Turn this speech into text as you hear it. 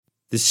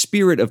The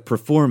spirit of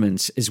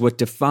performance is what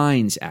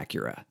defines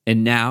Acura.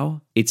 And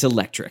now, it's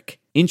electric.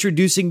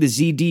 Introducing the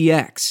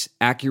ZDX,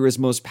 Acura's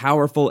most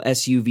powerful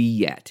SUV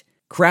yet.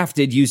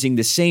 Crafted using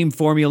the same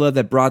formula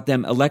that brought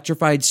them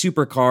electrified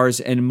supercars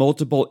and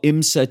multiple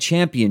IMSA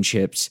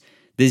championships,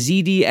 the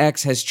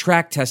ZDX has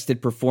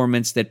track-tested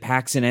performance that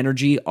packs an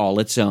energy all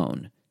its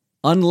own.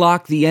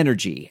 Unlock the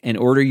energy and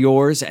order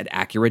yours at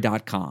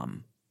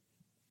Acura.com.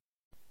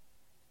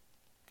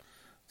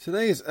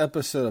 Today's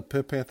episode of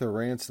Pitt Panther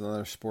Rants and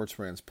Other Sports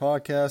Rants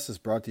podcast is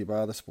brought to you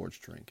by The Sports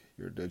Drink,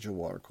 your digital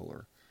water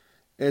cooler.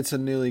 It's a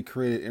newly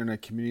created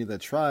internet community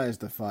that tries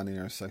to find the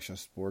intersection of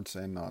sports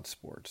and not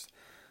sports.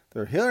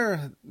 They're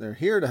here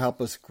to help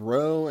us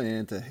grow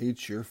and to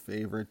hate your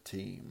favorite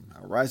team.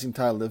 A rising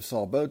tide lifts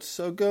all boats,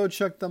 so go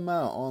check them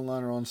out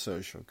online or on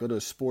social. Go to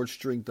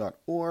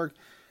sportsdrink.org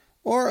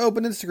or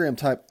open Instagram,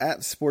 type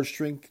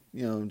 @sportsdrink,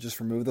 just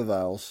remove the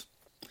vowels.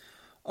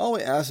 All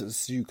we ask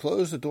is you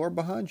close the door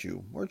behind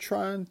you. We're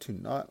trying to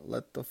not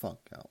let the funk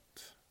out.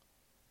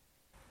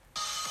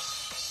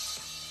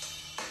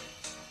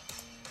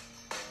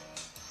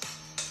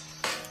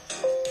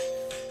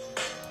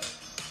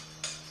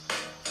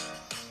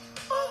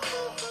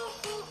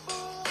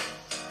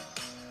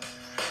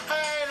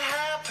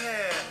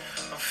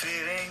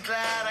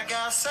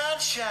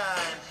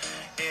 Sunshine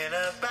in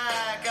a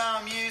bag,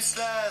 I'm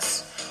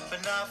useless,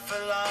 but not for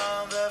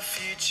long. The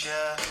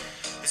future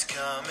is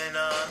coming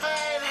on.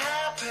 I ain't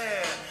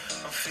happy,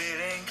 I'm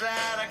feeling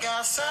glad. I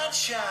got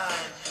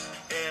sunshine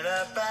in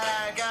a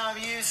bag, I'm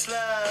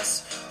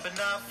useless, but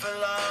not for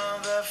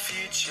long. The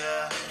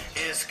future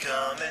is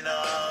coming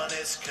on,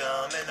 it's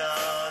coming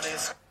on,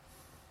 it's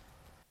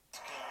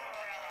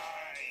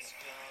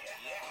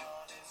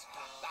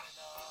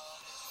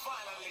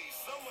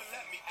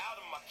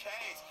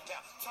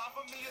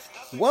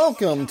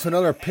Welcome to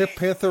another Pitt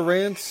Panther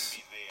Rants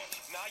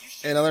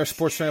and Other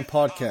Sports Rant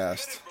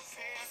podcast.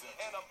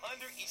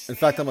 In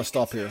fact, I'm going to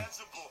stop here.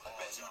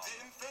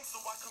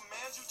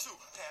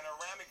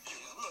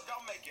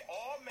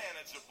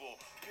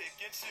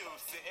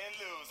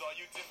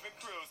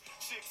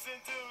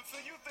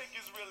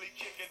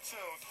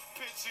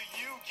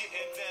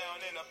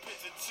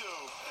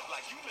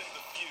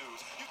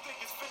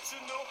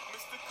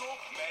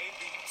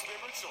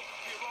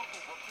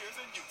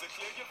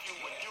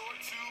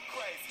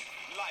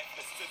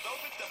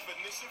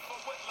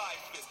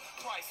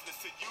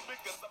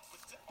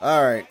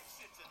 Alright,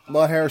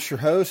 Matt Harris, your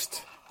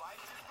host.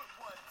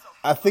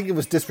 I think it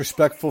was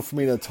disrespectful for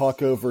me to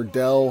talk over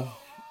Dell,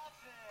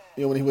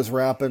 when he was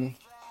rapping.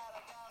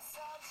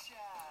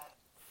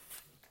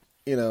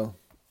 When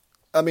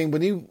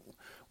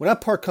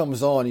that part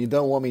comes on, you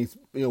don't want me,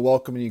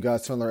 welcoming you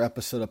guys to another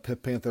episode of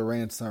Pitt Panther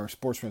Rants and Our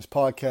Sports Rants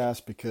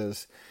podcast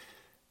because,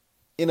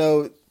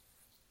 when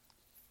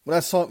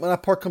that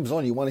part comes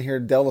on, you want to hear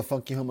Del the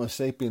Funky Homo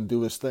Sapien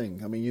do his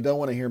thing. I mean, you don't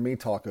want to hear me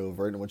talk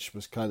over it, which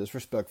was kind of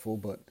disrespectful,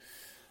 but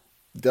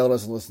Del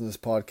doesn't listen to this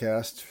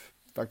podcast.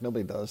 In fact,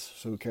 nobody does,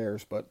 so who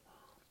cares? But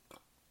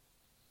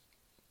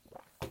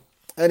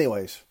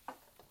anyways,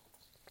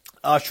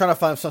 I was trying to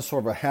find some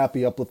sort of a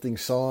happy, uplifting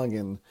song,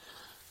 and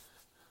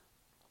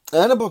I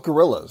ended up with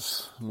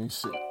Gorillaz. Let me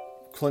see.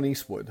 Clint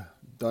Eastwood.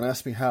 Don't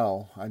ask me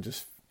how.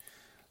 it's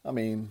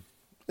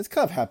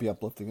kind of happy,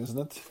 uplifting, isn't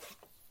it?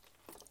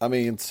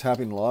 It's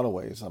happy in a lot of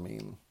ways. If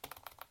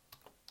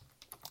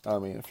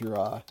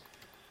you're,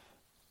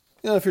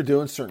 if you're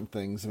doing certain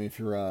things. If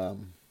you're,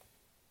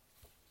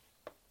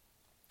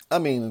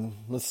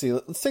 let's see.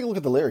 Let's take a look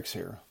at the lyrics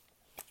here.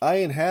 I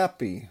ain't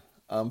happy.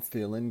 I'm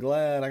feeling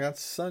glad. I got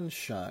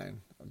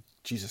sunshine.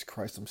 Jesus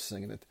Christ, I'm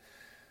singing it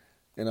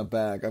in a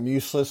bag. I'm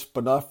useless,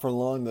 but not for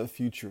long. The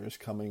future is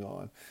coming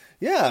on.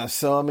 Yeah,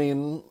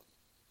 so,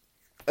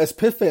 as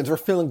Pitt fans, we're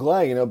feeling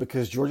glad,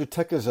 because Georgia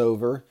Tech is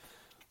over.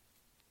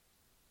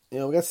 We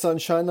got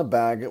sunshine in the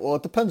bag. Well,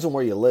 it depends on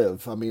where you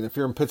live. If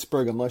you're in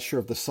Pittsburgh, I'm not sure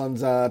if the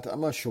sun's out.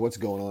 I'm not sure what's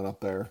going on up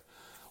there.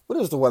 What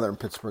is the weather in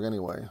Pittsburgh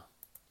anyway?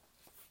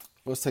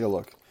 Let's take a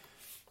look.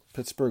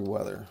 Pittsburgh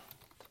weather.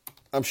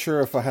 I'm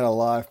sure if I had a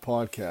live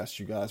podcast,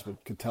 you guys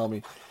could tell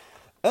me.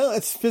 Oh,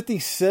 it's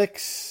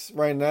 56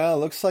 right now. It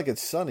looks like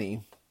it's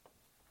sunny.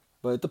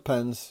 But it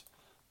depends.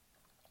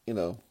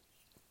 But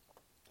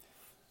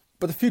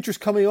the future's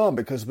coming on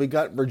because we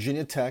got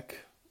Virginia Tech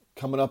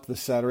coming up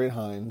this Saturday at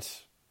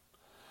Hines.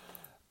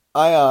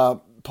 I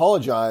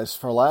apologize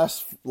for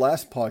last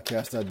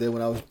podcast I did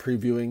when I was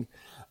previewing.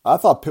 I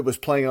thought Pitt was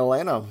playing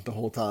Atlanta the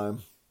whole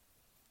time.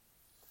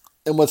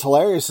 And what's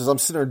hilarious is I'm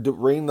sitting there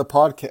reading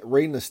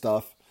the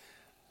stuff.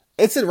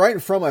 It's right in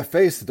front of my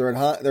face that they're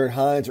at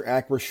Hines or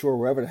Acworth Shore,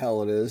 wherever the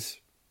hell it is.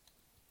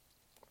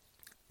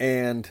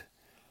 And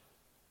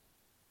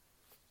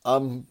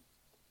I'm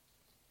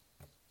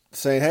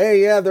saying,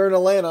 hey, yeah, they're in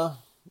Atlanta.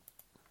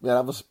 Yeah,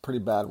 that was a pretty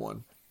bad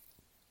one.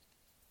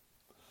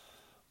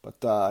 But,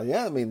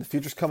 the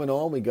future's coming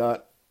on. We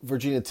got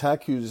Virginia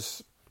Tech,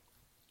 who's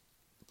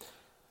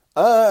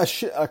a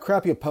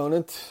crappy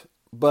opponent.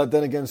 But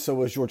then again, so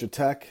was Georgia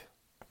Tech.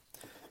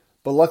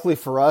 But luckily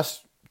for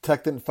us,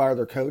 Tech didn't fire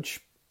their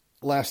coach.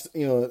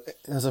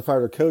 hasn't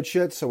fired a coach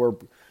yet, so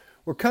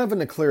we're kind of in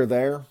the clear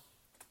there.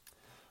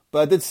 But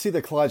I did see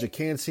that Kalijah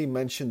Cansey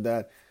mentioned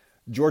that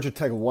Georgia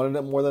Tech wanted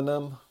it more than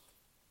them.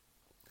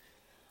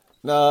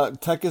 Now,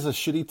 Tech is a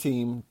shitty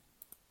team.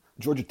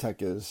 Georgia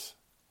Tech is.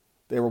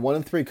 They were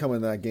 1-3 coming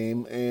in that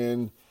game,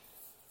 and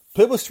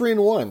Pitt was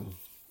 3-1.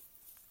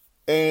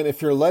 And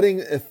if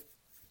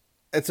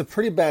it's a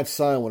pretty bad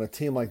sign when a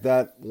team like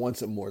that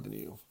wants it more than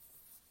you.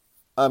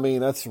 I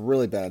mean, that's a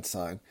really bad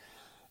sign.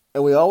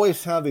 And we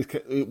always have these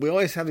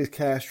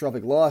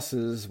catastrophic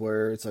losses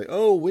where it's like,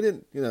 oh, we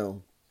didn't, where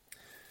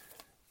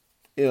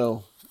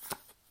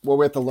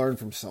we have to learn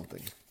from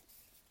something.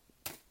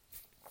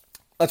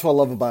 That's what I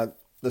love about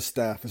the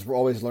staff is we're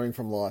always learning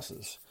from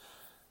losses.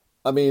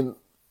 I mean,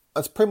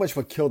 that's pretty much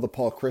what killed the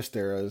Paul Chryst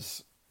era.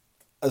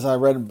 As I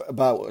read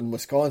about in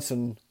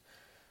Wisconsin,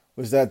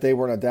 was that they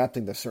weren't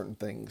adapting to certain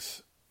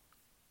things,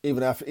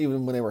 even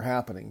when they were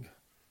happening.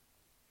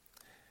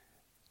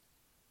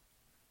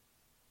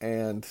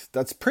 And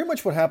that's pretty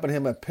much what happened to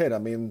him at Pitt. I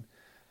mean,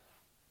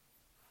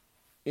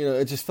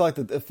 it just felt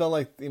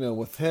like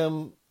with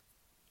him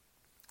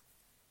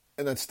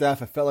and that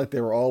staff, it felt like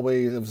it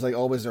was like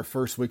always their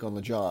first week on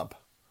the job.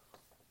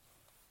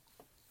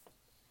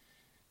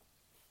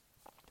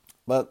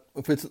 But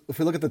if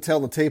we look at the tail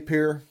of the tape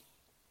here,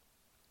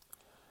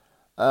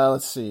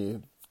 let's see.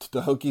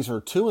 The Hokies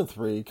are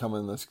 2-3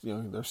 coming in this,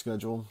 their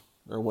schedule.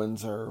 Their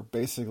wins are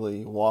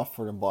basically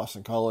Wofford and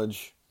Boston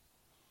College.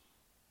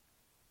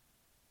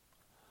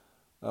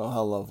 Oh,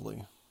 how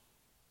lovely.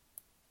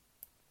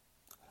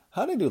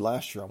 How did they do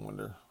last year, I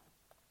wonder?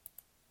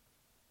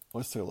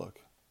 Let's take a look.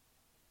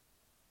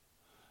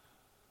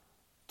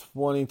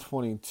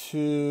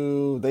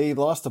 2022, they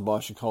lost to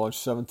Boston College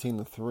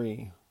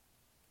 17-3.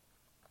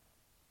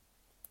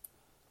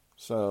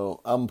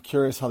 So I'm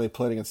curious how they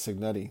played against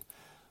Signetti.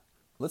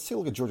 Let's take a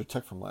look at Georgia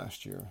Tech from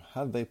last year.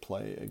 How did they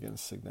play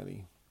against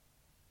Signetti?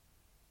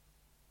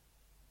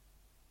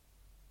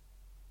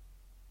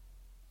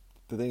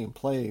 Did they even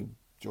play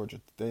Georgia?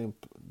 They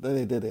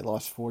did. They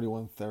lost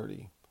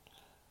 41-30.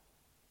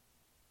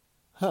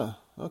 Huh.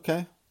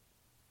 Okay.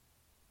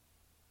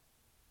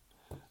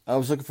 I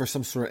was looking for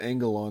some sort of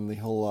angle on the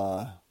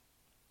whole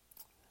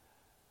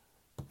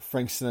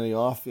Frank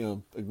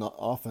Cinetti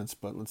offense,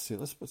 but let's see.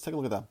 Let's take a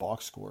look at that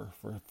box score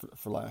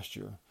for last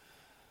year.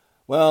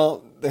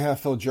 Well, they have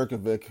Phil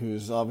Jerkovic,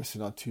 who's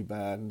obviously not too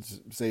bad, and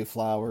Zay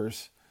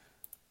Flowers.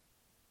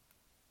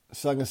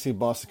 So I'm going to see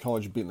Boston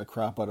College beating the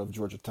crap out of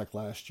Georgia Tech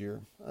last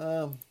year.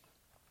 All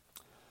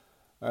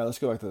right, let's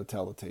go back to the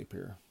tail of the tape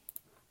here.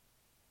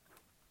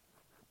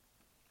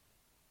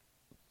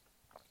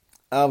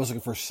 I was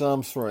looking for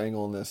some sort of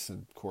angle in this,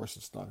 and of course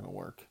it's not going to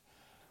work.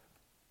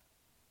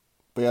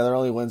 But yeah, their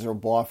only wins are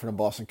Wofford and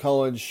Boston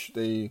College.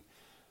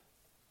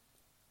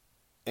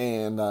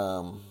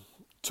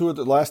 Two of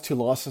the last two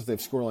losses, they've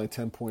scored only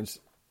 10 points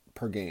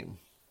per game.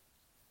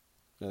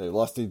 They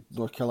lost to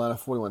North Carolina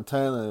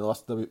 41-10, and they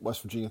lost to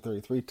West Virginia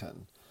 33-10.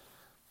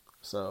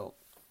 So,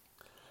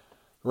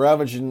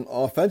 ravaging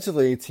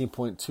offensively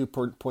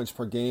 18.2 points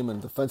per game,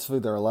 and defensively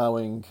they're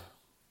allowing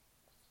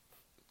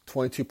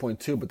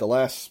 22.2. But the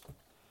last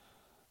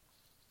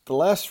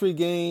three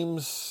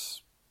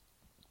games,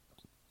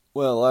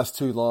 the last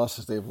two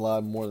losses, they've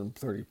allowed more than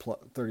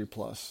 30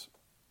 plus.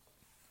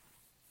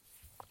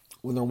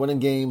 When they're winning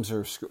games,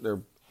 they're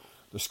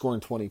scoring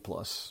 20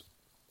 plus,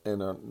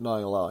 and they're not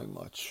allowing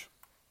much.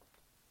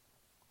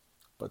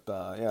 But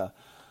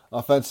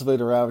offensively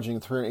they're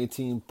averaging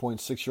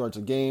 318.6 yards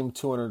a game,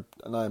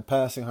 209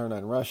 passing,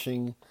 109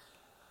 rushing.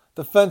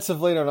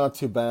 Defensively, they're not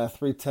too bad.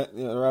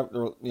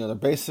 310. They're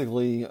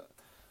basically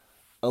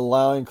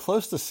allowing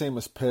close to the same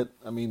as Pitt.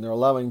 I mean, they're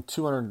allowing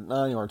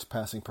 209 yards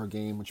passing per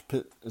game, which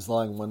Pitt is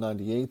allowing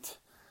 198.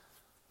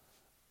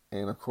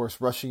 And of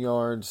course, rushing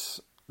yards,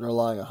 they're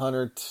allowing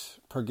 100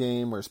 per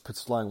game, whereas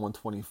Pitt's allowing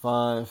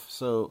 125.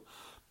 So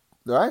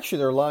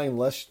they're allowing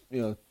less.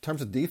 In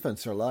terms of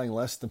defense, they're allowing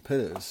less than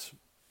Pitt is,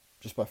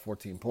 just by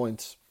 14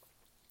 points.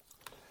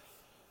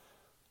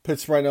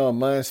 Pitt's right now a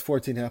minus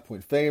 14.5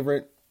 point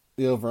favorite.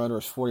 The over-under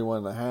is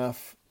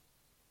 41.5.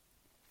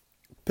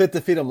 Pitt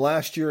defeated them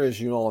last year, as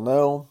you all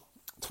know,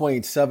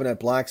 28-7 at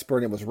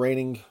Blacksburg, and it was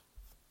raining.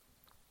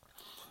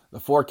 The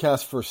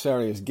forecast for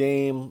Saturday's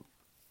game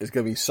is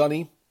going to be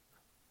sunny.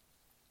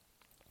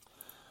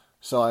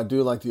 So I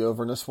do like the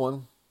over in this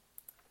one.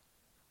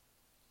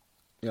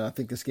 I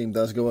think this game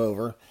does go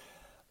over.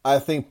 I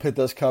think Pitt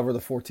does cover the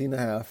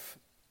 14.5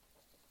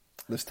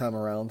 this time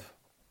around.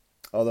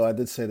 Although I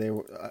did say they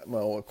were,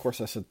 of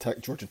course I said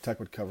Georgia Tech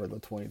would cover the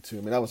 22.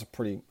 I mean, that was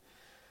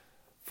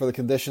for the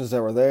conditions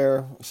that were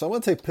there. So I'm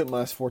going to take Pitt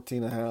minus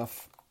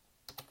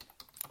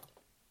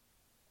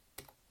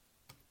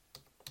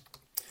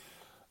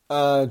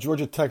 14.5.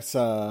 Georgia Tech's,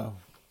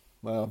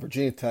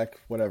 Virginia Tech,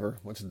 whatever.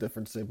 What's the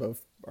difference? They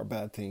both are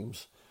bad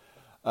teams.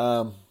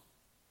 I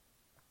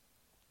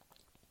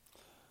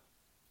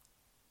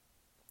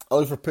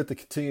look for Pitt to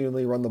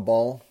continually run the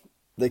ball.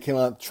 They came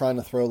out trying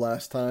to throw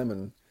last time,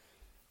 and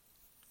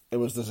it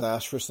was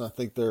disastrous. And I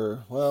think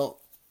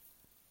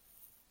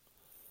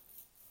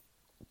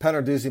Pat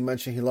Narduzzi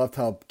mentioned he loved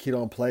how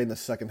Keaton played in the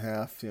second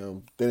half. They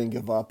didn't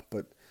give up,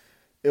 but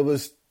it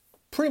was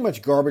pretty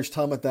much garbage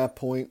time at that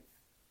point.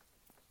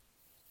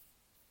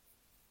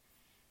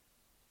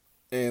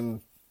 And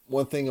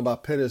one thing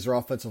about Pitt is their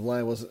offensive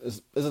line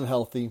isn't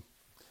healthy.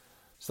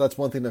 So that's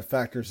one thing that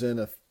factors in.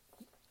 If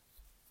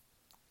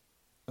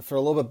they're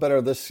a little bit better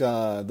this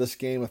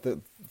game, if the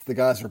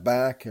guys are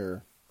back,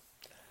 or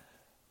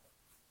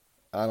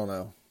I don't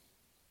know.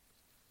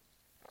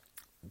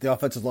 The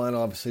offensive line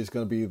obviously is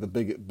going to be the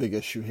big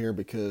issue here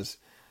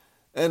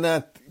and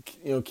that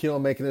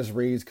Keelan making his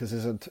reads because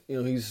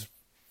he's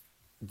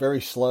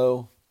very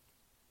slow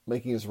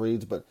making his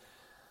reads, but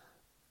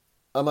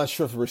I'm not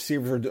sure if the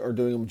receivers are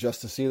doing him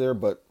justice either.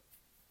 But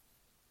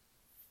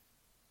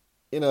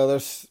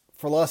there's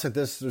for a loss like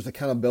this, there's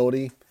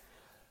accountability,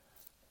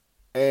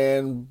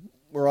 and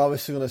we're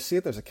obviously going to see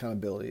if there's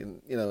accountability.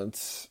 And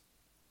it's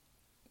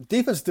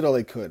defense did all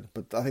they could,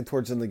 but I think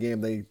towards the end of the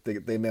game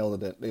they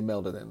mailed it in. They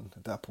mailed it in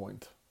at that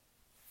point.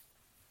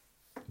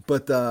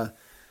 But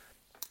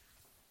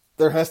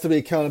there has to be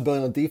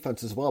accountability on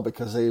defense as well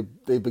because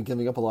they've been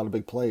giving up a lot of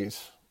big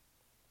plays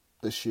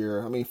this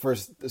year. I mean,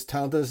 first as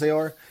talented as they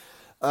are,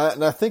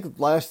 and I think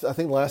last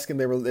game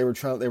they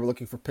were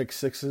looking for pick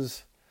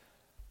sixes.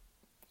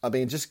 I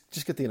mean,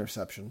 just get the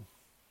interception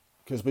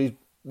because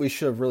we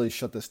should have really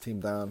shut this team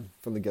down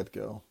from the get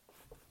go.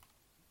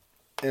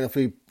 And if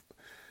we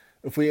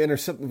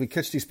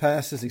catch these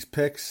passes, these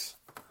picks,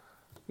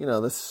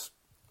 this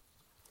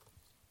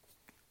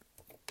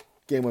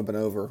game would have been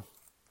over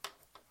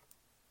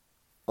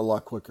a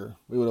lot quicker.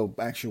 We would have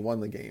actually won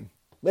the game.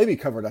 Maybe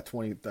covered that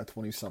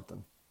 20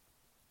 something.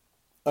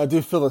 I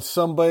do feel that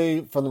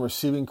somebody from the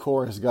receiving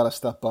corps has got to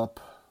step up.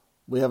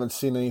 We haven't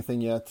seen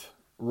anything yet,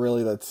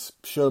 really, that's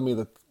showed me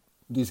that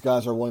these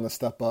guys are willing to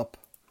step up.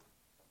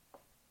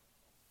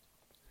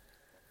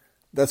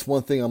 That's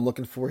one thing I'm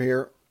looking for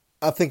here.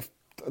 I think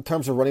in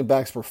terms of running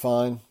backs, we're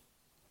fine.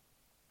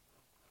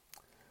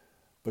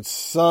 But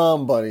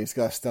somebody's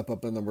got to step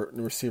up in the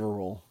receiver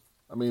role.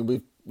 I mean,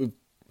 we've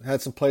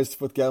had some plays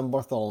with Gavin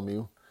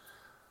Bartholomew.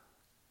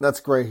 That's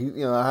great.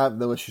 I have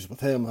no issues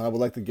with him. I would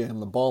like to get him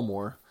the ball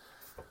more.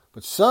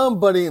 But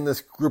somebody in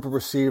this group of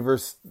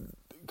receivers,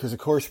 because of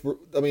course,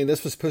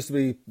 this was supposed to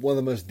be one of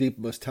the most deep,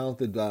 most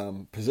talented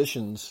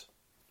positions.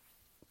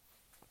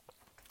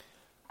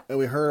 And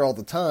we heard it all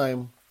the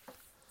time.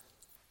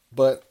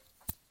 But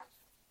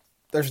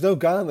there's no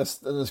guy in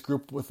this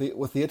group with the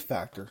it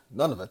factor.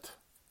 None of it.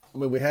 I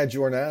mean, we had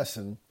Jordan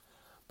Addison,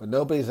 but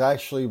nobody's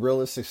actually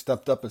realistically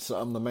stepped up and said,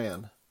 I'm the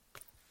man.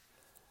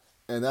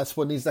 And that's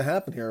what needs to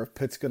happen here. If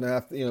Pitt's going to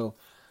have to, going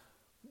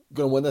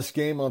to win this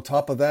game on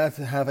top of that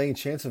to have any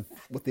chance of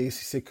with the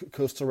ACC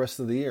coast the rest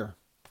of the year,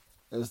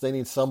 is they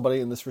need somebody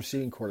in this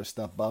receiving corps to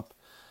step up.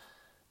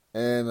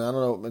 And I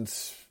don't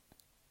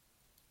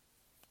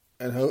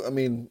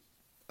know,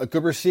 a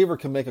good receiver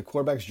can make a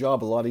quarterback's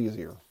job a lot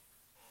easier.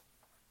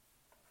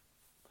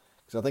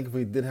 Because I think if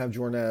we did have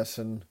Jordan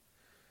Addison,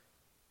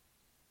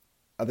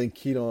 I think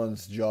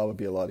Keaton's job would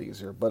be a lot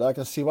easier. But I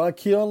can see why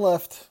Keaton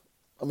left.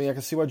 I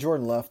can see why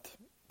Jordan left.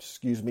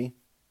 Excuse me.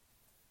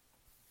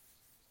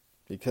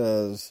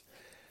 Because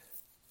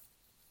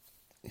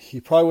he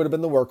probably would have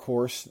been the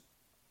workhorse.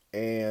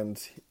 And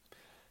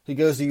he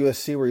goes to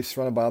USC where he's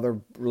surrounded by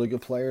other really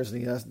good players and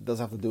he doesn't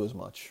have to do as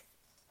much.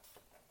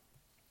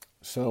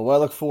 So what I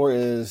look for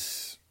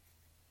is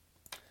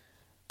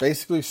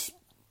basically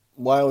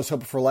what I was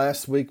hoping for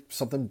last week,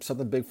 something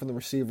big from the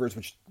receivers,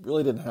 which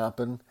really didn't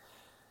happen.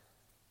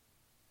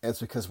 It's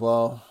because,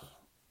 our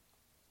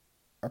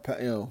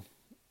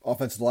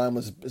offensive line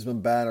has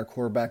been bad. Our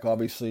quarterback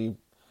obviously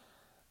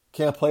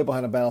can't play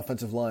behind a bad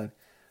offensive line.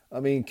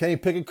 Kenny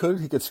Pickett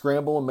he could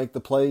scramble and make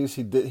the plays.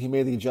 He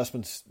made the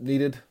adjustments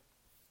needed,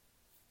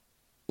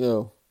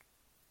 to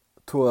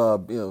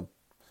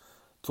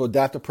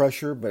adapt to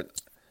pressure.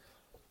 But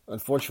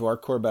unfortunately, our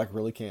quarterback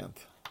really can't.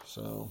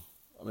 So,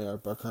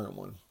 our current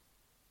one,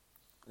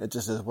 it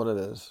just is what it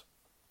is.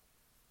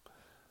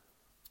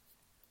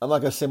 I'm not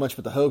going to say much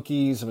about the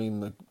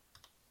Hokies.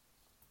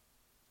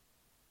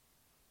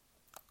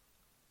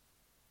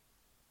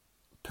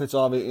 Pitt's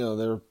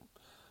obviously,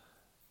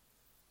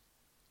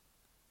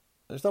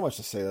 there's not much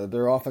to say.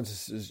 Their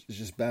offense is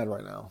just bad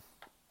right now.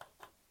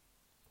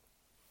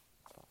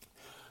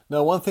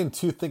 Now, one thing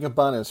to think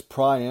about is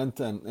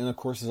Bryant and of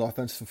course, his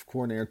offensive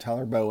coordinator,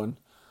 Tyler Bowen.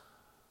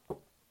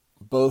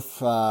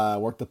 Both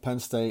worked at Penn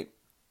State.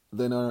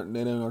 They know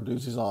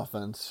Narduzzi's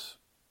offense.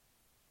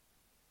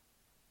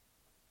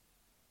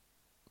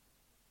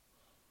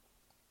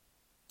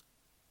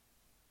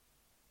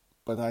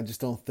 But I just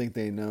don't think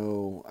they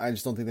know. I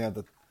just don't think they have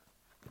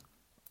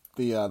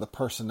the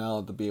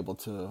personnel to be able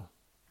to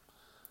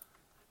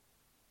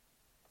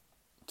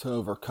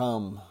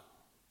overcome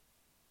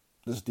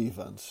this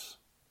defense.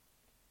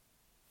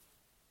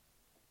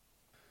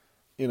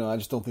 I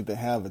just don't think they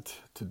have it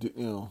to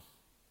do.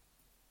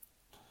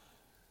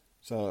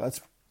 So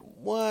that's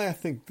why I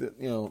think that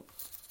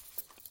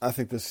I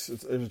think there's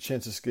a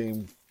chance this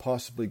game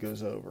possibly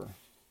goes over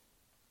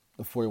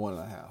the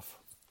 41.5.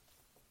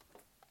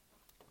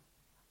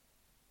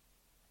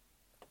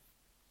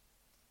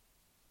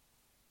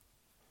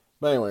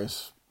 But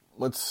anyways,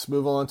 let's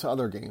move on to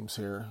other games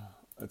here.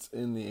 It's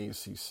in the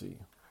ACC.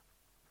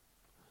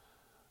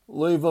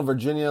 Louisville,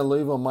 Virginia.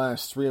 Louisville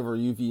 -3 over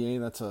UVA.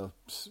 That's a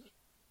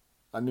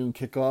noon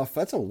kickoff.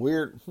 That's a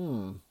weird.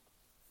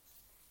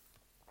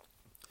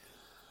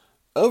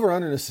 Over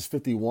under this is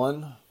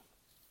 51.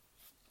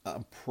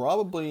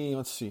 Probably,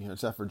 let's see here.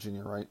 It's at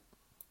Virginia, right?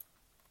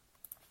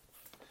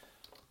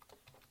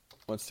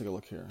 Let's take a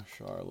look here.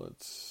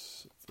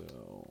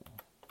 Charlottesville.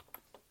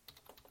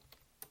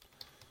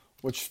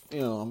 Which,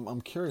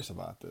 I'm curious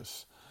about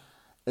this.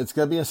 It's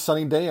going to be a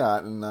sunny day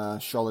out in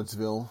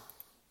Charlottesville.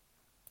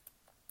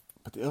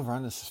 But the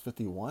over-under is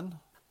 51.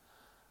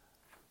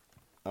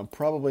 I'm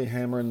probably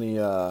hammering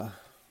the...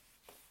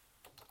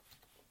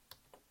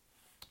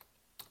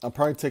 I'm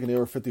probably taking the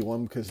over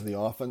 51 because of the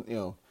offense.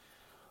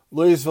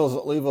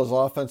 Louisville's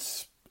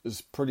offense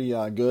is pretty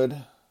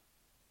good.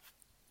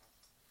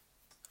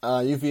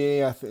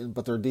 UVA,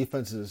 but their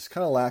defense is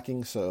kind of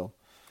lacking, so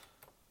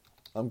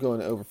I'm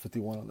going over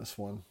 51 on this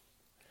one.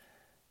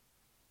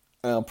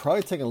 And I'm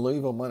probably taking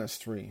Louisville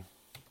 -3.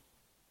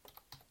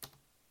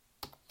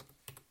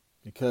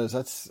 Because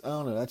I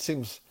don't know, that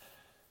seems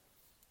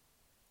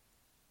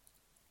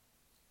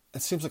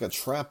like a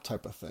trap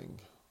type of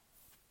thing.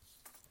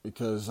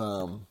 Because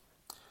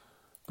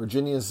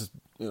Virginia's,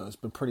 it's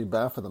been pretty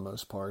bad for the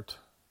most part.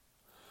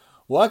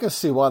 Well, I can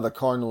see why the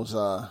Cardinals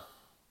are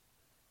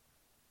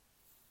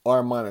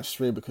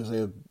 -3 because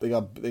they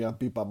got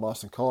beat by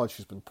Boston College,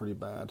 who's been pretty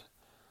bad.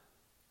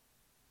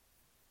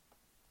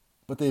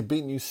 But they've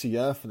beaten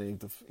UCF, and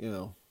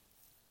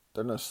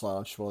they're no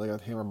slouch. Well, they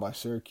got hammered by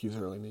Syracuse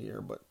early in the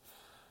year, but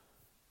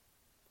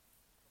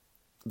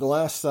the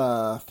last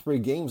 3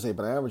 games they've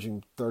been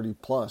averaging 30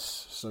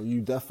 plus, so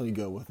you definitely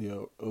go with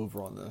the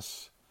over on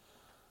this.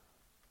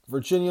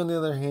 Virginia, on the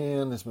other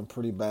hand, has been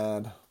pretty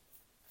bad.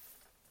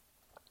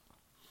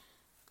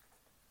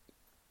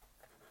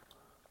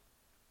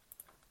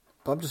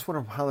 But I'm just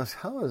wondering how is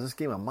this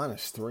game a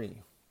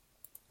 -3?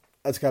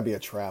 That's got to be a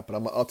trap, but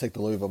I'll take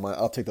the Louisville.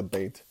 I'll take the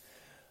bait.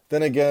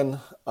 Then again,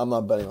 I'm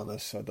not betting on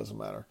this, so it doesn't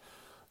matter.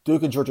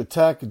 Duke and Georgia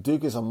Tech.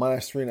 Duke is a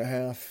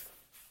 -3.5.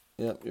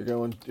 Yep, you're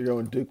going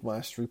Duke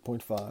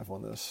 -3.5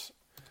 on this.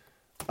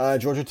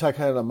 Georgia Tech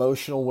had an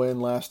emotional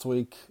win last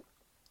week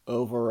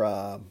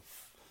over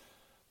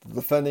the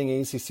defending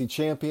ACC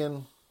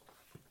champion.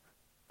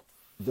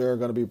 They're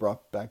going to be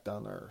brought back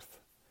down to earth.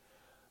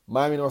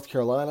 Miami, North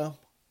Carolina.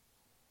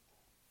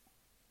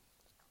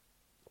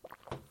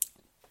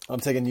 I'm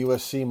taking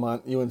UNC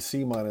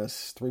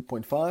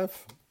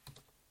 -3.5.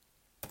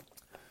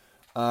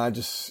 I'm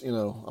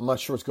not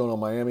sure what's going on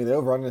in Miami. The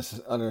over under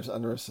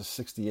is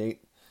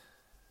 68.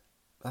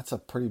 That's a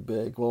pretty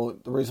big. Well,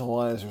 the reason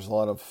why is there's a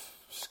lot of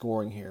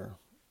scoring here.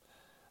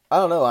 I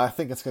don't know. I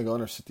think it's going to go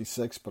under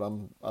 66, but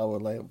I'm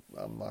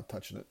not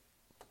touching it.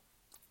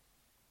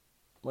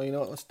 Well, you know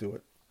what? Let's do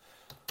it.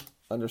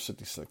 Under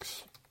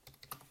 66.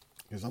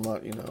 Because I'm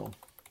not,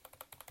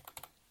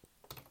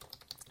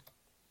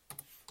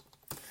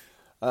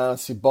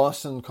 let's see,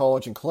 Boston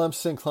College and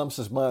Clemson.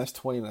 Clemson's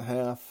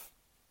 -20.5.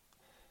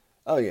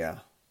 Oh, yeah.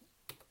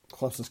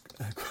 Clemson's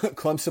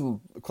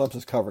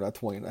covered at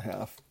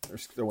 20.5.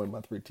 They're winning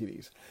by 3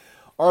 TDs.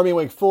 Army,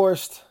 Wake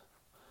Forest.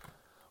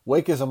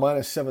 Wake is a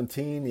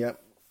 -17.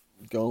 Yep.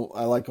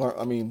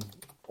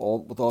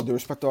 with all due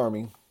respect to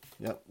Army.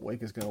 Yep.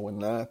 Wake is going to win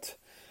that.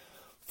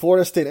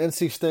 Florida State,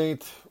 NC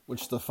State,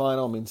 which is the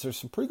final. There's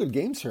some pretty good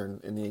games here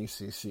in the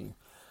ACC.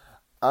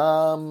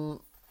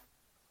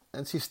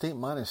 NC State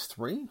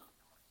 -3.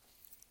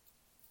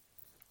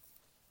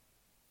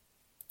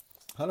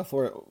 How did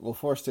Florida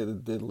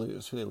State did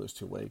lose? Who did they lose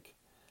to? Wake.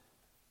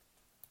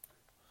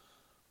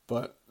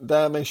 But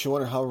that makes you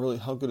wonder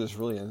how good is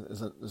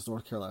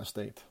North Carolina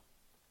State.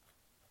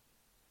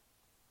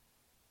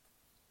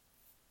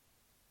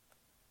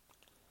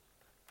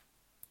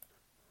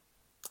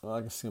 Well,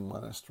 I can see them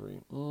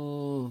 -3.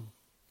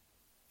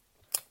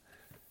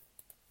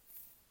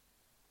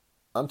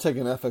 I'm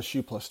taking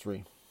FSU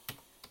 +3.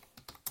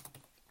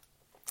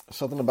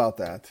 Something about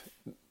that.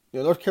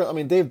 North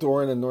Carolina. Dave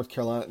Doran and North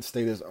Carolina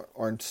State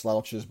aren't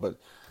slouches, but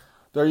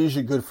they're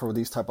usually good for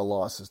these type of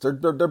losses.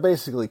 They're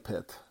basically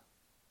Pitt.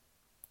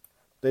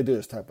 They do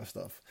this type of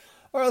stuff.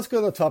 All right, let's go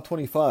to the top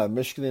 25.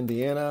 Michigan,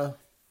 Indiana.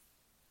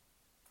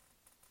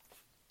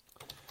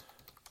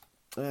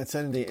 It's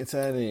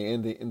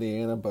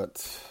Indiana,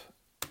 but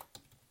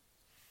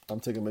I'm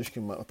taking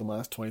Michigan with the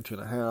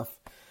 -22.5.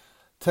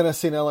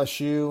 Tennessee and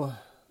LSU.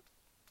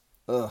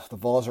 The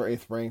Vols are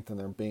 8th ranked, and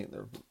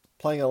they're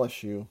playing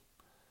LSU.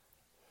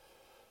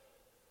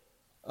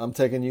 I'm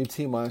taking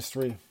UT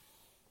 -3.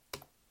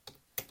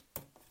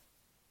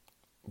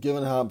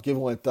 Given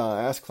what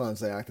ass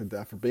clowns they acted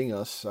after beating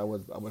us, I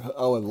would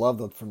love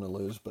them for them to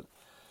lose, but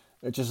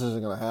it just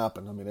isn't going to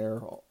happen.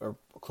 They're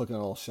clicking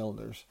on all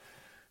cylinders.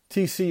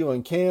 TCU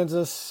and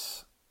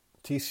Kansas.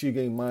 TCU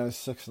getting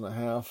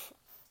 -6.5.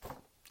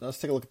 Let's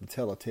take a look at the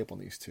tail of the tape on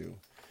these two.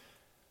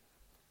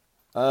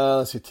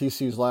 Let's see,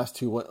 TCU's last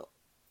two went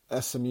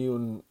SMU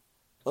and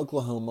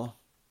Oklahoma.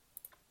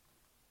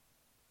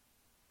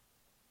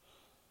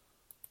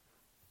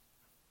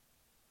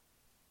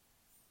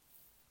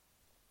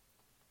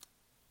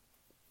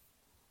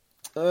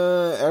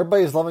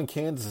 Everybody's loving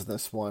Kansas in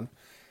this one.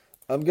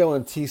 I'm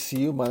going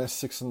TCU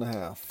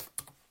 -6.5.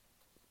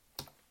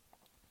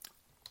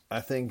 I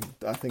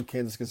think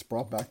Kansas gets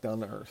brought back down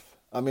to earth.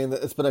 I mean,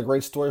 it's been a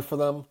great story for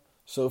them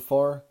so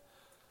far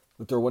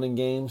that they're winning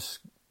games.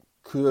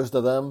 Kudos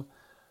to them.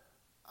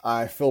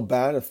 I feel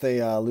bad if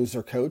they lose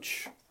their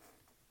coach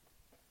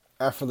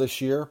after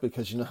this year,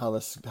 because you know how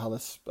this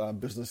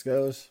business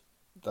goes.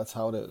 That's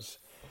how it is.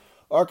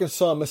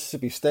 Arkansas,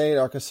 Mississippi State.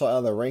 Arkansas out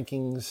of the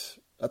rankings.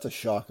 That's a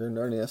shocker.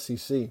 They're in the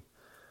SEC.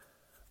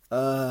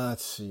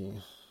 Let's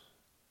see.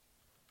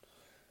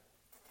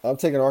 I'm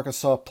taking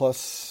Arkansas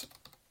plus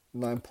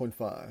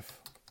 9.5.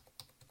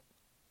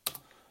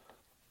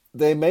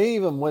 They may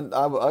even win.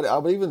 I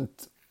would even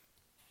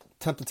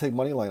tempt to take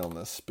money line on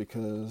this,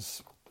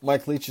 because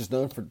Mike Leach is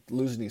known for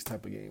losing these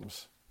type of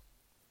games.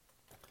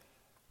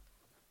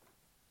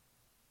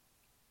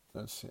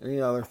 Let's see. Any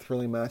other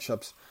thrilling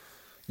matchups?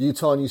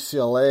 Utah and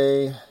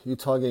UCLA.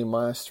 Utah game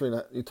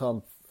 -3.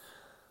 Utah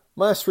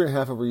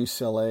 -3.5 over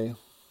UCLA.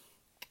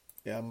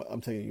 Yeah,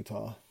 I'm taking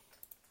Utah.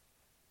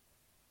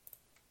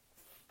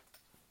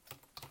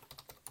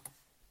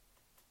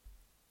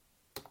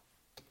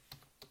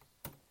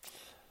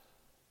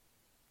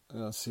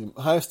 Let's see.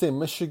 Ohio State,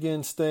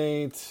 Michigan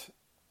State.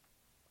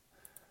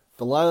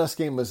 The line of this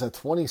game is at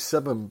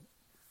 27.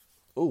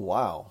 Oh,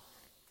 wow.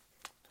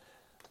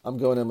 I'm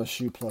going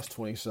MSU plus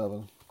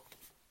 27.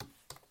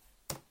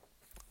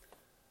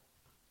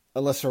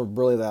 Unless they're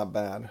really that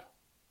bad.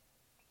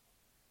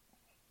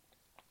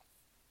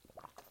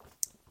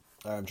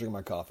 All right, I'm drinking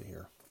my coffee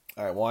here.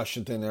 All right,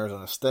 Washington,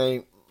 Arizona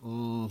State.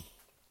 I'm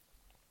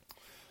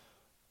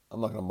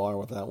not going to bother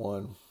with that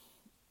one.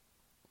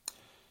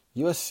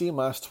 USC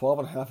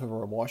 -12.5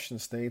 over Washington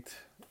State.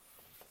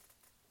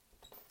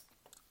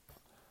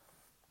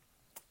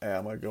 Yeah,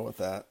 I'm going to go with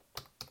that.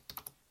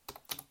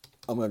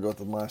 I'm going to go with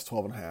the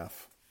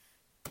 -12.5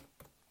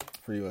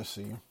 for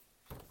USC.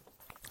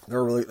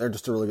 They're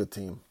just a really good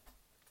team.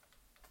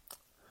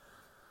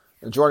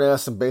 And Jordan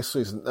Addison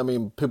basically,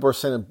 people are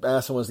saying that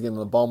Addison was getting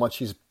the ball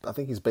much. I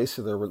think he's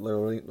basically their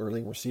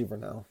leading receiver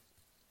now.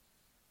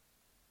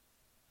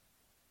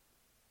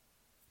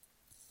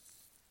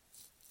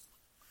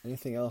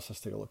 Anything else? Let's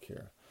take a look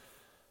here.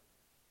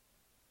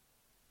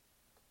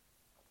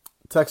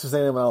 Texas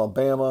A&M,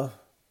 Alabama.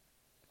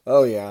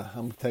 Oh yeah,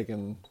 I'm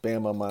taking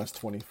Bama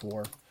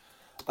 -24.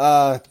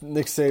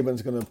 Nick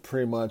Saban's going to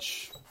pretty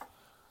much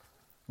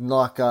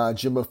knock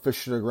Jimbo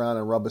Fisher to the ground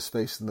and rub his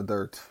face in the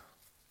dirt.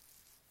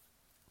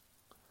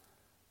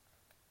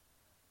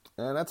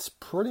 And that's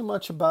pretty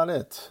much about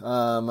it.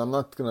 I'm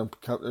not going to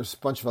cover. There's a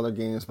bunch of other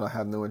games, but I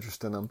have no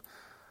interest in them.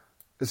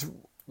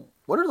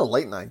 What are the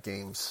late night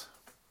games?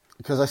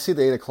 Because I see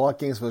the 8 o'clock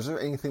games, but is there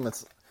anything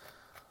that's...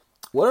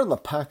 What are the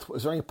Pac...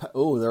 Is there any...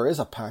 Oh, there is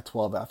a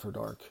Pac-12 after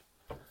dark.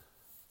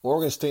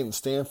 Oregon State and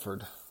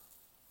Stanford.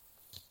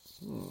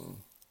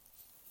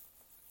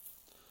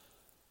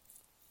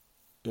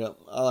 Yeah,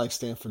 I like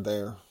Stanford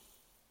there.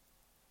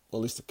 Well,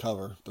 at least to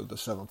cover the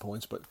 7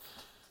 points. But,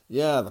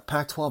 yeah, the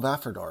Pac-12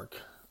 after dark.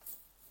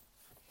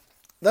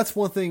 That's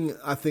one thing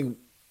I think...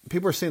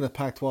 People are saying the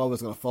Pac-12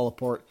 is going to fall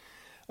apart.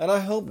 And I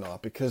hope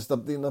not, because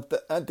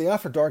the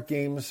After Dark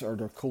games are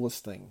the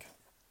coolest thing.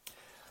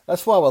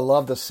 That's why I would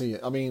love to see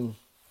it. I mean,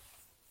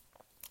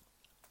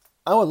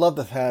 I would love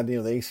to have had the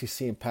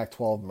ACC and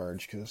Pac-12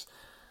 merge, because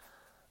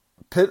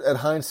Pitt at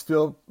Heinz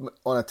Field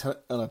on a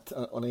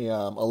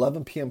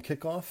 11 p.m.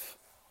 kickoff.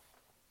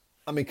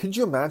 I mean, could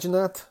you imagine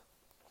that?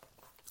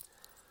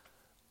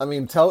 I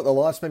mean, the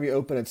lots may be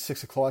open at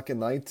 6 o'clock at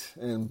night,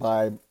 and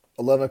by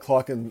 11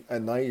 o'clock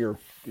at night you're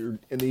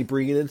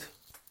inebriated.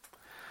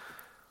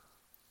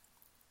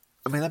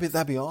 I mean,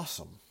 that'd be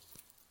awesome.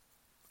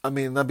 I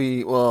mean, let's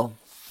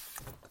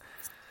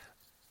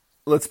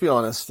be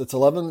honest. It's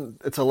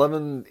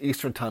 11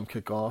 Eastern time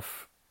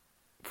kickoff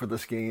for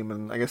this game,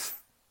 and I guess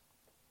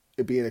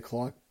it'd be 8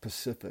 o'clock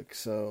Pacific.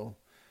 So,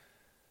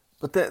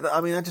 but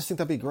I just think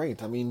that'd be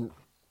great. I mean,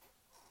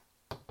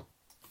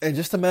 and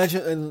just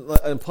imagine,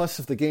 and plus,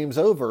 if the game's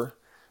over,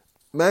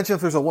 imagine if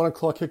there's a 1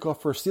 o'clock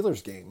kickoff for a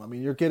Steelers game. I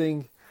mean, you're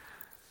getting.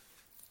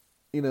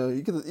 You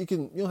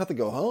don't have to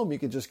go home. You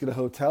can just get a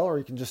hotel, or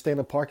you can just stay in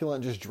a parking lot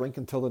and just drink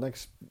until the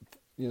next,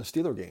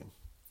 Steeler game.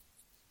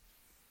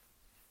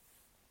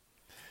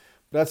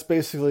 That's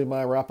basically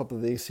my wrap up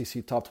of the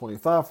ACC Top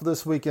 25 for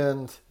this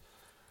weekend.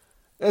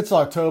 It's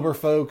October,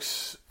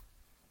 folks,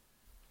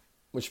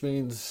 which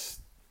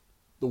means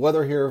the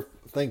weather here,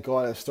 thank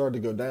God, has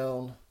started to go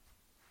down.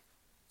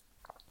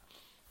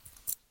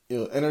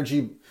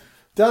 Energy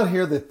down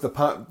here,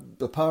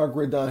 the power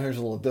grid down here is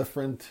a little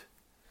different.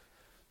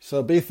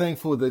 So be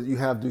thankful that you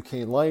have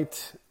Duquesne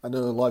Light. I know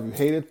a lot of you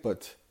hate it,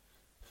 but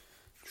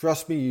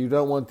trust me, you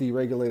don't want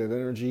deregulated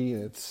energy.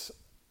 It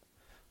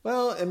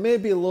may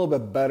be a little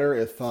bit better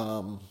if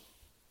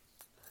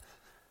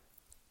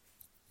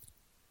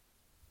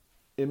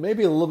it may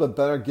be a little bit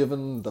better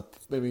given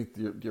maybe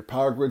your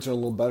power grids are a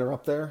little better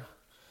up there.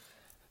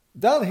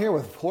 Down here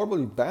with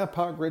horribly bad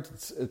power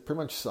grids, it pretty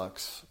much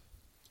sucks.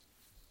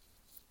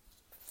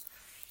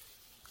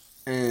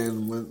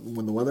 And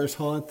when the weather's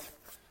hot,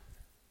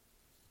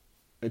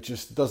 it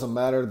just doesn't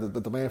matter. The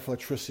demand for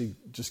electricity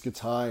just gets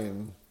high,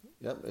 and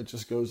yep, it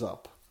just goes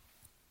up.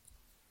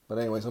 But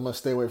anyways, I'm going to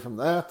stay away from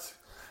that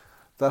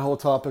whole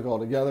topic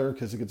altogether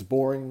because it gets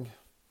boring.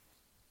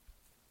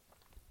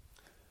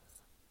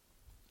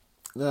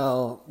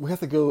 Now, we have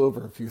to go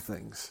over a few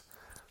things.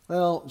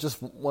 Well,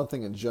 just one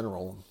thing in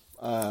general.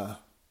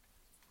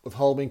 With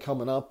Halloween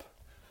coming up,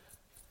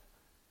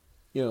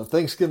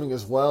 Thanksgiving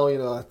as well,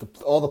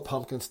 all the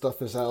pumpkin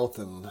stuff is out.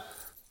 And,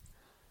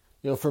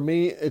 for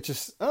me, it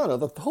just, I don't know,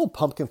 the whole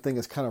pumpkin thing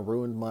has kind of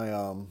ruined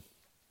my,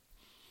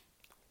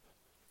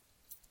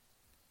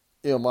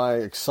 my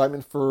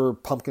excitement for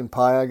pumpkin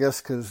pie, I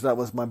guess, because that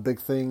was my big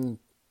thing.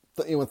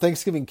 When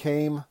Thanksgiving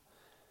came,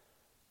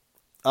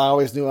 I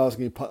always knew I was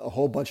going to eat a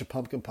whole bunch of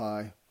pumpkin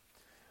pie.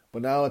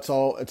 But now it's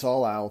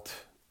all out.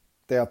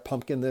 They have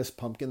pumpkin this,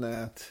 pumpkin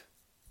that.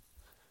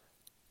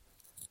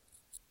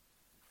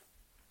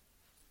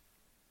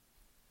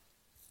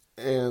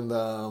 And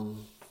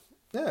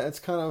it's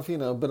kind of been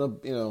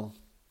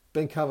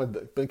kind of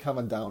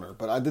a downer.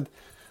 But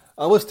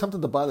I was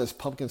tempted to buy this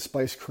pumpkin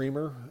spice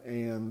creamer,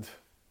 and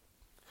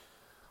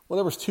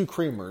there was 2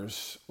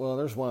 creamers. Well,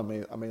 there's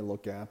one I may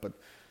look at, but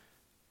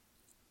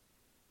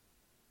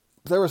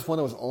there was one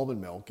that was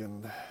almond milk,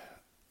 and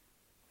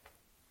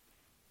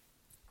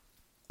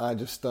I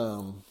just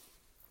when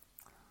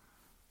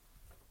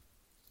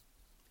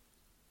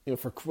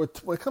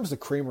it comes to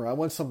creamer, I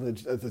want something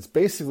that's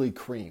basically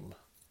cream.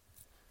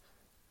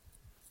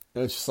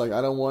 And it's just like,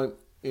 I don't want,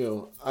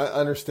 I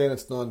understand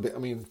it's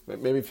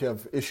maybe if you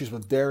have issues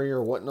with dairy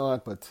or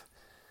whatnot, but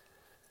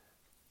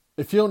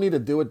if you don't need to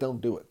do it,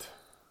 don't do it.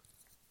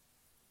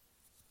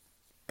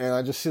 And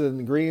I just see the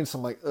ingredients,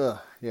 I'm like,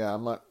 yeah,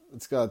 I'm not,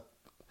 it's got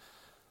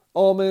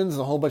almonds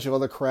and a whole bunch of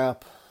other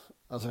crap.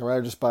 I was like, I'd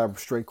rather just buy a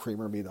straight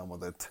creamer and be done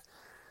with it.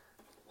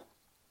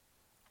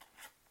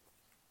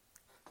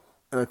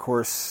 And of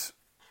course,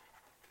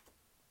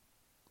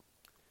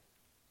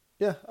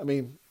 yeah, I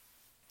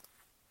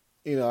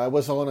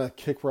was on a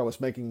kick where I was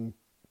making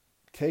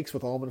cakes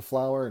with almond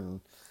flour,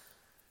 and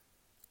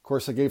of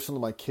course I gave some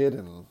to my kid,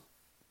 and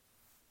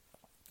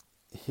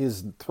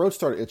his throat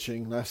started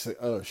itching, and I said,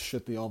 "Oh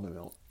shit, the almond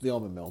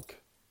milk."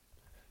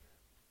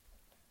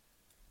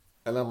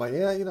 And I'm like,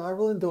 yeah, I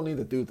really don't need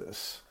to do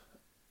this.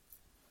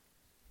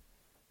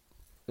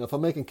 If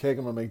I'm making cake,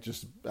 I'm gonna make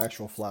just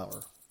actual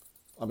flour.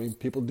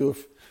 People do it.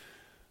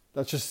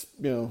 That's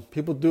just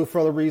people do it for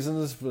other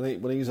reasons when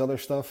they use other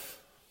stuff.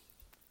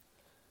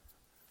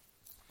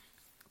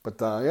 But,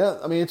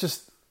 it's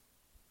just...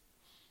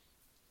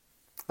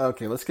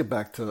 Okay, let's get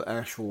back to the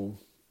actual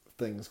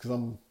things, because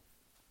I'm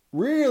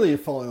really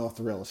falling off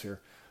the rails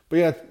here.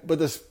 But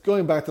this,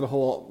 going back to the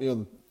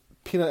whole,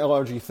 peanut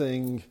allergy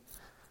thing,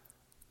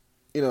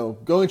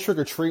 going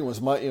trick-or-treating was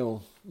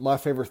my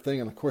favorite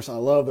thing, and of course I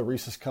love the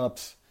Reese's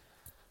Cups.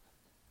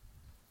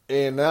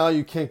 And now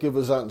you can't give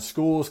those out in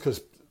schools,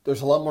 because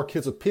there's a lot more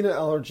kids with peanut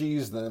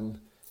allergies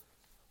than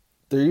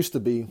there used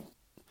to be,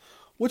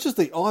 which is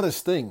the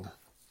oddest thing.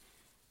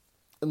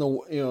 And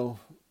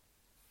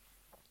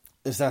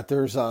is that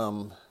there's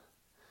my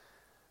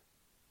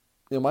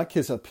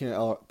kids have peanut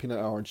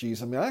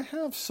allergies. I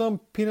have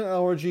some peanut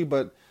allergy,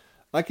 but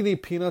I can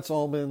eat peanuts,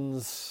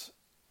 almonds,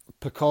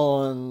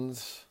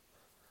 pecans,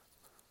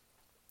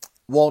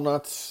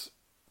 walnuts.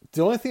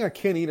 The only thing I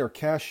can't eat are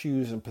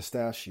cashews and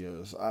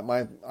pistachios.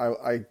 I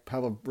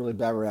have a really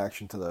bad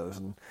reaction to those,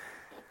 and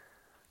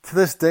to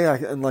this day,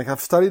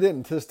 I've studied it,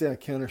 and to this day I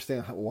can't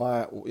understand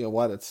why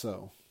that's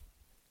so.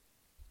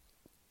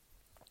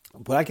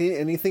 But I can eat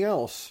anything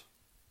else.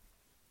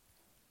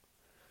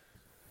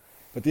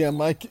 But yeah,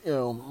 my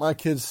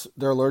kids,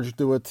 they're allergic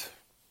to it,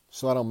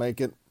 so I don't make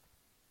it.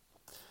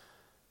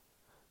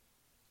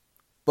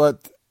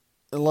 But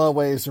in a lot of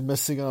ways, they're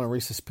missing on a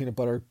Reese's peanut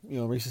butter,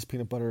 Reese's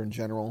peanut butter in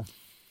general.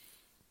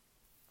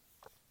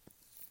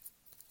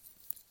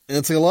 And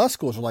it's like a lot of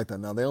schools are like that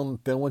now. They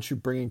don't want you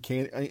bringing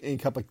candy, any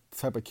type of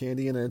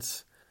candy in.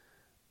 It's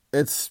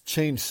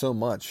changed so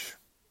much.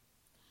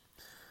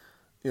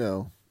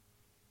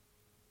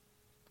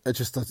 It's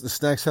just the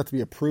snacks have to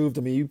be approved.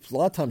 A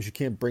lot of times you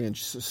can't bring in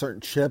certain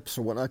chips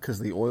or whatnot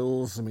because of the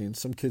oils.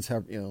 Some kids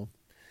have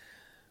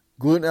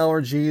gluten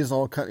allergies,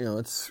 all kind.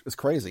 It's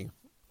crazy.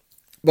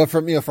 But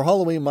for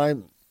Halloween,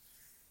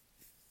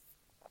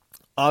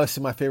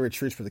 obviously my favorite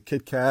treats were the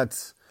Kit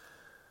Kats,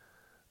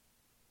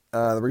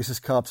 the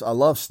Reese's Cups. I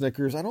love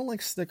Snickers. I don't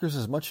like Snickers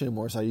as much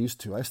anymore as I used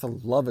to. I used to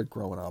love it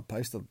growing up. I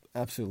used to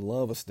absolutely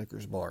love a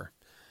Snickers bar.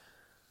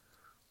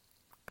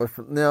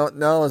 But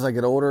now as I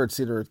get older, it's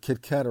either a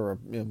Kit Kat or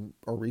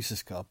a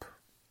Reese's Cup.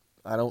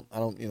 I don't.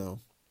 And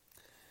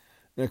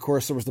of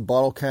course, there was the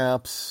bottle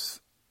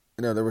caps.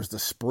 There was the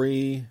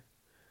Spree,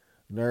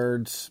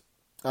 Nerds.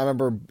 I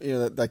remember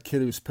that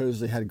kid who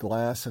supposedly had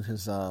glass in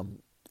his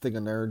thing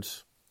of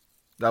Nerds.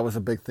 That was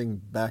a big thing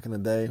back in the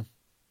day.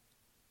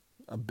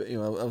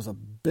 That was a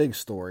big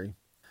story.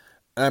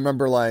 And I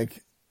remember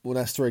when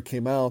that story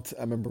came out,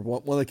 I remember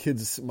one of the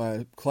kids in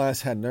my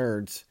class had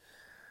Nerds.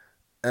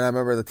 And I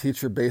remember the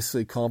teacher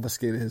basically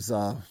confiscated his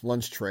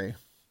lunch tray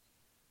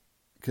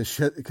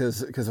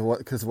because of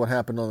what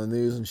happened on the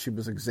news, and she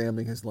was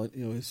examining his lunch,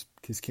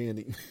 his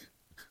candy.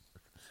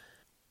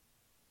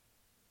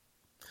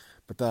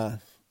 But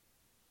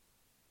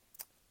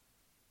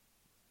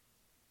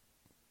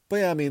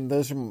yeah, I mean,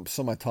 those are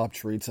some of my top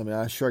treats. I mean,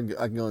 I'm sure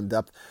I can go in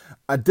depth.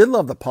 I did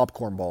love the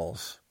popcorn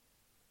balls.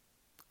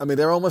 I mean,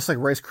 they were almost like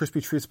Rice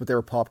Krispie treats, but they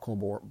were popcorn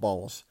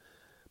balls.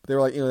 But they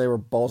were like, they were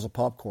balls of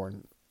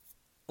popcorn.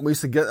 We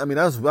used to get, I mean,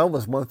 that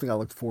was one thing I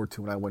looked forward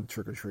to when I went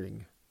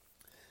trick-or-treating.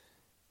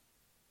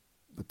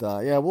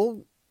 But yeah,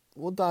 we'll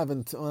dive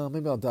into,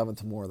 maybe I'll dive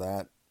into more of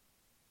that,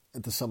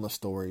 into some of the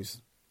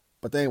stories.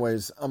 But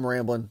anyways, I'm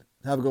rambling.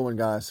 Have a good one,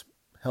 guys.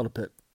 Hell to Pitt.